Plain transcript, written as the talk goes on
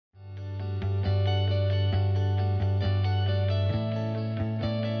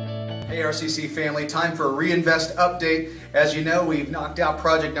Hey RCC family, time for a Reinvest update. As you know, we've knocked out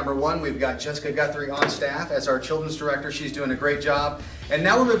project number 1. We've got Jessica Guthrie on staff as our children's director. She's doing a great job. And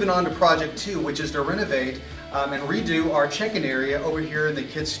now we're moving on to project 2, which is to renovate and redo our check-in area over here in the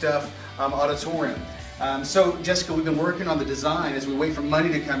Kids Stuff auditorium. So Jessica, we've been working on the design as we wait for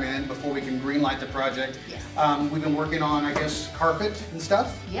money to come in before we can greenlight the project. Yes. We've been working on, I guess, carpet and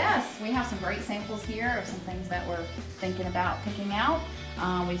stuff? Yes, we have some great samples here of some things that we're thinking about picking out.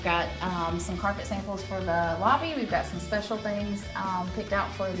 We've got some carpet samples for the lobby. We've got some special things picked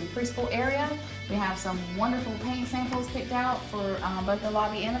out for the preschool area. We have some wonderful paint samples picked out for both the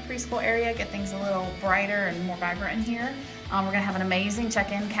lobby and the preschool area. Get things a little brighter and more vibrant in here. We're going to have an amazing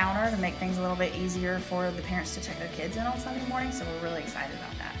check-in counter to make things a little bit easier for the parents to check their kids in on Sunday morning, so we're really excited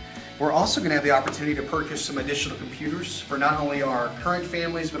about that. We're also going to have the opportunity to purchase some additional computers for not only our current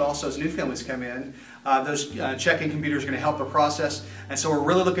families, but also as new families come in. Those check-in computers are going to help the process, and so we're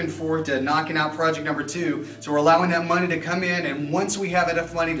really looking forward to knocking out project number 2. So we're allowing that money to come in, and once we have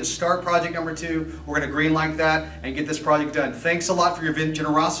enough money to start project number 2, we're going to greenlight that and get this project done. Thanks a lot for your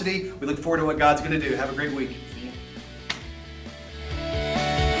generosity. We look forward to what God's going to do. Have a great week.